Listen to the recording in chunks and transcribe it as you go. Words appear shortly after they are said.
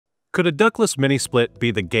Could a ductless mini-split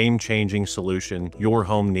be the game-changing solution your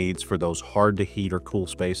home needs for those hard-to-heat or cool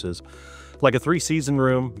spaces, like a three-season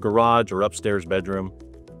room, garage, or upstairs bedroom?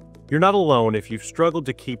 You're not alone if you've struggled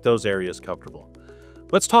to keep those areas comfortable.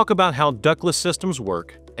 Let's talk about how ductless systems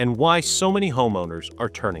work and why so many homeowners are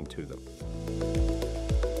turning to them.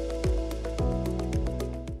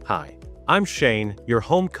 Hi, I'm Shane, your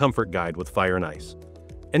home comfort guide with Fire and Ice.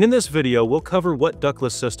 And in this video, we'll cover what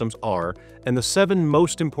ductless systems are and the 7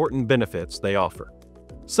 most important benefits they offer.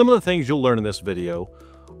 Some of the things you'll learn in this video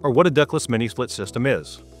are what a ductless mini-split system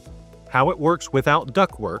is, how it works without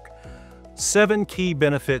ductwork, 7 key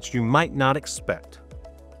benefits you might not expect,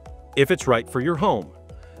 if it's right for your home,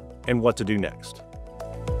 and what to do next.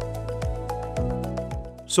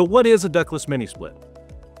 So what is a ductless mini-split?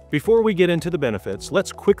 Before we get into the benefits,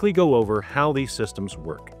 let's quickly go over how these systems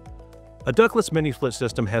work. A ductless mini-split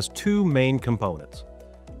system has 2 main components,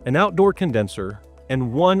 an outdoor condenser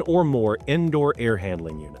and 1 or more indoor air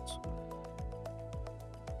handling units.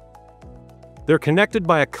 They're connected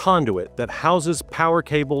by a conduit that houses power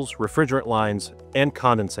cables, refrigerant lines, and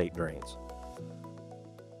condensate drains.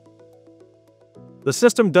 The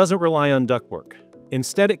system doesn't rely on ductwork.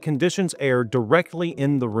 Instead, it conditions air directly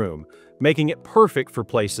in the room, making it perfect for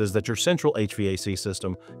places that your central HVAC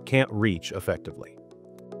system can't reach effectively.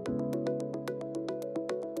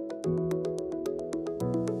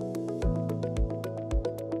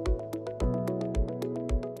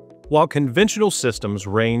 While conventional systems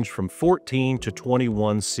range from 14 to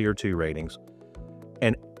 21 SEER2 ratings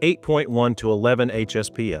and 8.1 to 11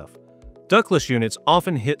 HSPF, ductless units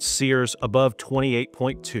often hit SEERs above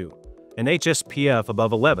 28.2 and HSPF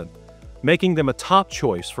above 11, making them a top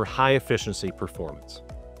choice for high-efficiency performance.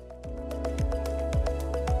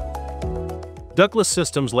 Ductless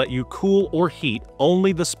systems let you cool or heat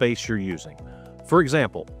only the space you're using. For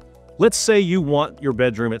example, let's say you want your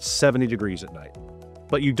bedroom at 70 degrees at night,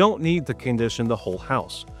 but you don't need to condition the whole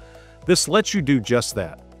house. This lets you do just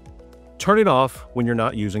that. Turn it off when you're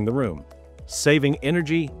not using the room, saving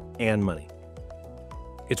energy and money.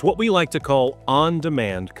 It's what we like to call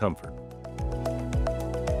on-demand comfort.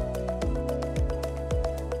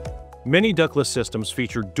 Many ductless systems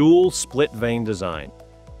feature dual split vane design,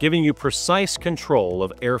 giving you precise control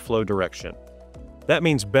of airflow direction. That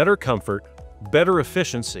means better comfort, better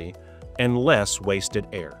efficiency, and less wasted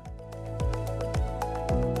air.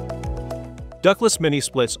 Ductless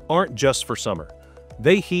mini-splits aren't just for summer.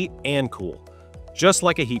 They heat and cool, just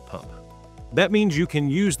like a heat pump. That means you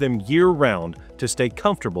can use them year-round to stay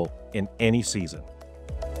comfortable in any season.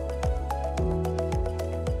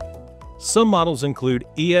 Some models include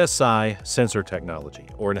ESI sensor technology,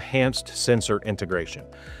 or enhanced sensor integration,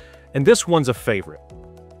 and this one's a favorite.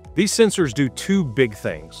 These sensors do 2 big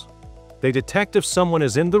things. They detect if someone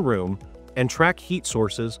is in the room and track heat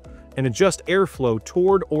sources and adjust airflow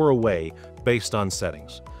toward or away based on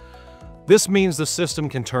settings. This means the system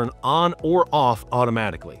can turn on or off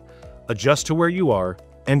automatically, adjust to where you are,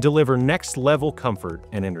 and deliver next-level comfort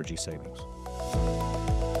and energy savings.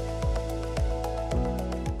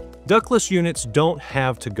 Ductless units don't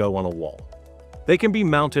have to go on a wall. They can be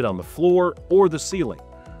mounted on the floor or the ceiling,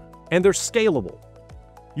 and they're scalable.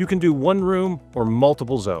 You can do 1 room or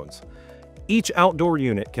multiple zones. Each outdoor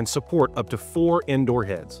unit can support up to 4 indoor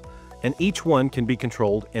heads, and each one can be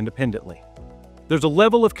controlled independently. There's a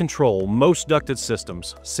level of control most ducted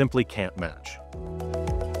systems simply can't match.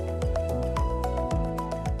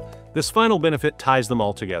 This final benefit ties them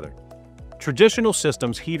all together. Traditional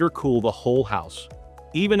systems heat or cool the whole house,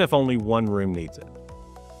 even if only 1 room needs it.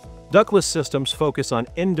 Ductless systems focus on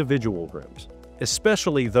individual rooms,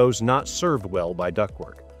 especially those not served well by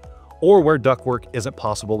ductwork, or where ductwork isn't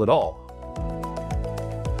possible at all.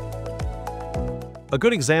 A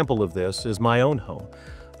good example of this is my own home.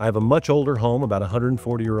 I have a much older home, about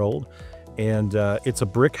 140-year-old, and it's a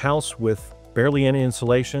brick house with barely any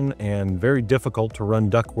insulation and very difficult to run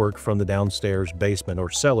ductwork from the downstairs basement or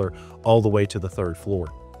cellar all the way to the 3rd floor.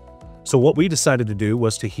 So what we decided to do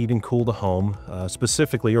was to heat and cool the home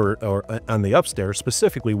specifically, or on the upstairs,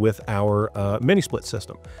 specifically with our mini-split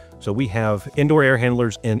system. So we have indoor air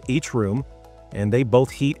handlers in each room, and they both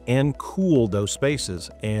heat and cool those spaces,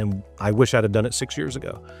 and I wish I'd have done it 6 years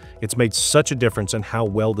ago. It's made such a difference in how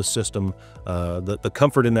well the system, the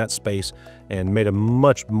comfort in that space, and made a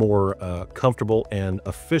much more comfortable and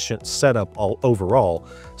efficient setup overall,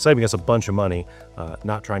 saving us a bunch of money,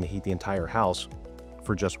 not trying to heat the entire house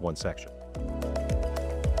for just 1 section.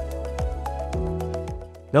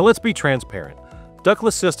 Now let's be transparent.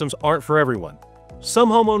 Ductless systems aren't for everyone. Some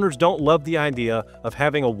homeowners don't love the idea of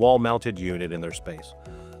having a wall-mounted unit in their space.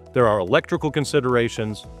 There are electrical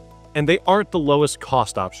considerations, And they aren't the lowest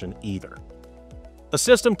cost option either. A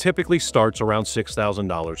system typically starts around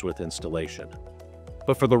 $6,000 with installation.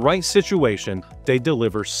 But for the right situation, they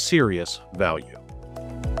deliver serious value.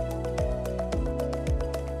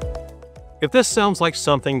 If this sounds like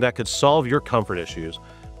something that could solve your comfort issues,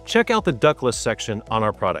 check out the Ductless section on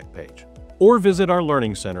our product page, or visit our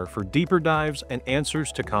Learning Center for deeper dives and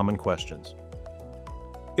answers to common questions.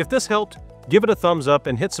 If this helped, give it a thumbs up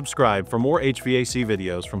and hit subscribe for more HVAC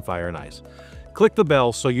videos from Fire and Ice. Click the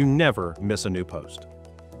bell so you never miss a new post.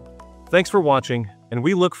 Thanks for watching, and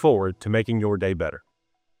we look forward to making your day better.